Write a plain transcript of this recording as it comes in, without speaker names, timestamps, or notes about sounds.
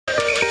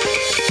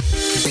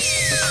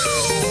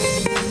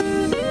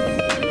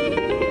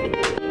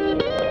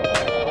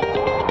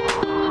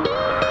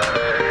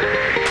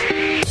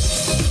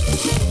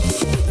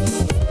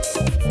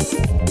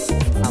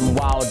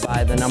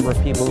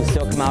people who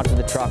still come out to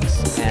the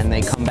trucks and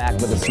they come back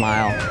with a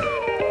smile.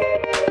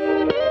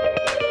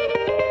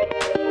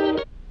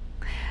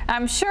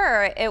 I'm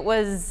sure it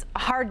was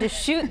hard to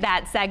shoot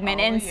that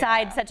segment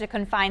inside such a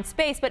confined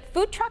space, but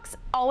food trucks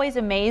always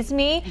amaze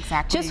me.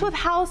 Exactly. Just with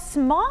how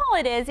small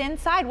it is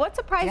inside. What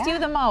surprised you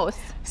the most?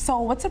 So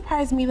what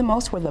surprised me the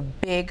most were the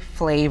big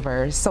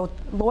flavors. So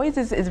Lloyd's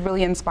is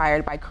really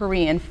inspired by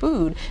Korean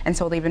food, and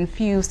so they've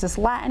infused this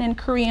Latin and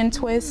Korean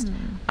twist.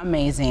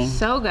 Amazing.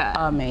 So good.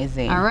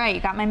 Amazing. All right,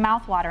 you got my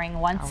mouth watering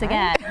once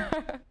again.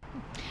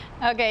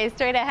 Okay,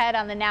 straight ahead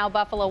on the Now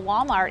Buffalo,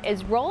 Walmart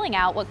is rolling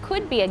out what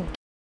could be a